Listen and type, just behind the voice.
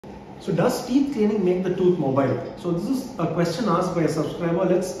So does teeth cleaning make the tooth mobile? So this is a question asked by a subscriber.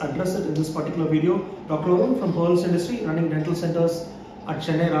 Let's address it in this particular video. Dr. Arun from Dentistry, running dental centers at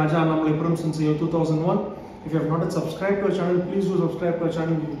Chennai, Raja, Annamalapuram since the year 2001. If you have not yet subscribed to our channel, please do subscribe to our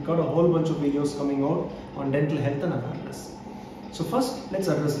channel. We've got a whole bunch of videos coming out on dental health and awareness. So first, let's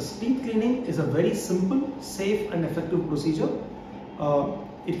address this. Teeth cleaning is a very simple, safe and effective procedure.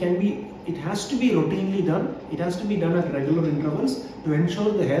 It has to be routinely done. It has to be done at regular intervals to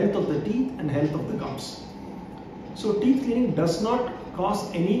ensure the health of the teeth and health of the gums. So teeth cleaning does not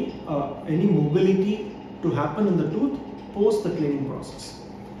cause any mobility to happen in the tooth post the cleaning process.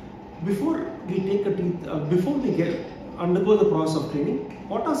 Before we undergo the process of cleaning,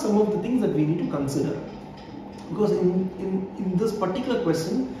 what are some of the things that we need to consider? Because in this particular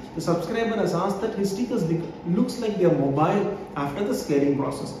question, the subscriber has asked that his teeth looks like they are mobile after the scaling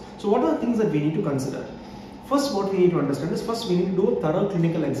process. So what are the things that we need to consider? First, what we need to understand is we need to do a thorough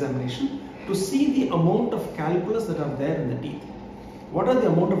clinical examination to see the amount of calculus that are there in the teeth. What are the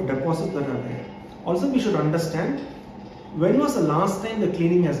amount of deposits that are there? Also, we should understand when was the last time the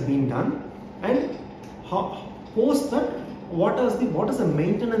cleaning has been done, and post that what is the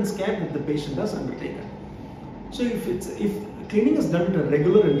maintenance care that the patient has undertaken. So if cleaning is done at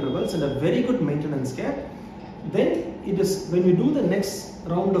regular intervals and a very good maintenance care, then when we do the next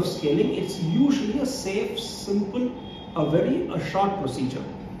round of scaling, it's usually a safe, simple, a short procedure.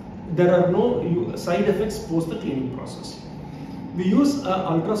 There are no side effects post the cleaning process. We use an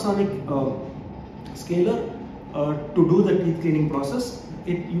ultrasonic scaler to do the teeth cleaning process.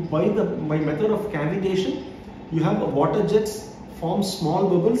 By method of cavitation, you have water jets form small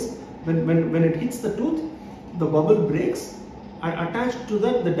bubbles. When it hits the tooth, the bubble breaks, and attached to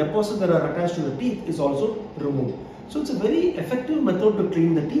that, the deposits that are attached to the teeth is also removed. So it's a very effective method to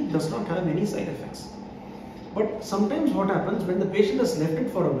clean the teeth, does not have any side effects. But sometimes what happens when the patient has left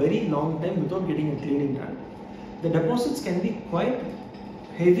it for a very long time without getting a cleaning done, the deposits can be quite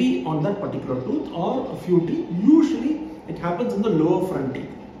heavy on that particular tooth or a few teeth. Usually it happens in the lower front teeth.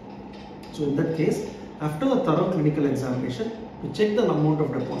 So in that case, after a thorough clinical examination, we check the amount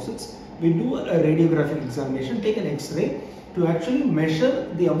of deposits. We do a radiographic examination, take an X-ray to actually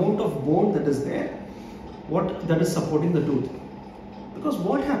measure the amount of bone that is there, that is supporting the tooth. Because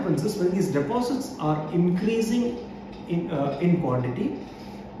what happens is when these deposits are increasing in quantity,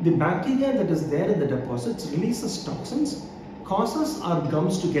 the bacteria that is there in the deposits releases toxins, causes our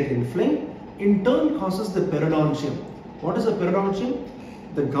gums to get inflamed, in turn causes the periodontium. What is a periodontium?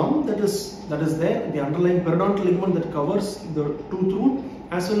 The gum that is there, the underlying periodontal ligament that covers the tooth root,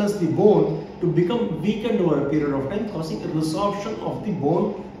 as well as the bone, to become weakened over a period of time, causing a resorption of the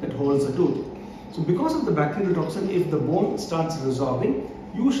bone that holds the tooth. So because of the bacterial toxin, if the bone starts resorbing,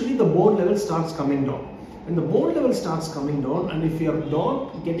 usually the bone level starts coming down. When the bone level starts coming down, and if you are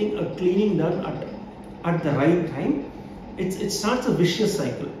not getting a cleaning done at the right time, it starts a vicious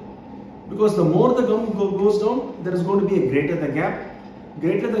cycle. Because the more the gum goes down, there is going to be a greater the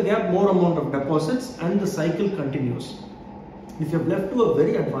gap, more amount of deposits, and the cycle continues. If you have left to a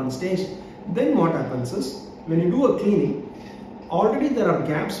very advanced stage, then what happens is, when you do a cleaning, already there are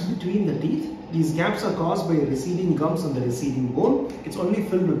gaps between the teeth. These gaps are caused by receding gums and the receding bone. It's only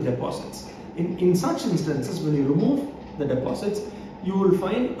filled with deposits. In such instances, when you remove the deposits, you will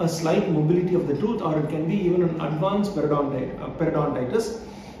find a slight mobility of the tooth, or it can be even an advanced periodontitis,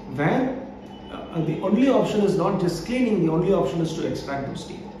 where the only option is not just cleaning, the only option is to extract those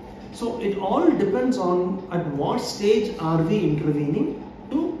teeth. So it all depends on at what stage are we intervening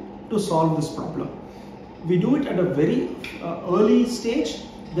to solve this problem. We do it at a very early stage,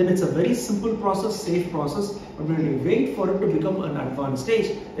 then it's a very simple process, safe process. But when we wait for it to become an advanced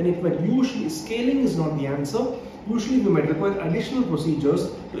stage, then it might usually, scaling is not the answer. Usually we might require additional procedures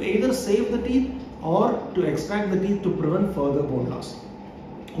to either save the teeth or to extract the teeth to prevent further bone loss.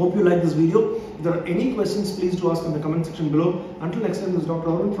 Hope you like this video. If there are any questions, please do ask in the comment section below. Until next time, this is Dr.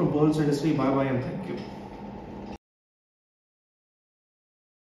 Arun from Dentistry. Bye bye and thank you.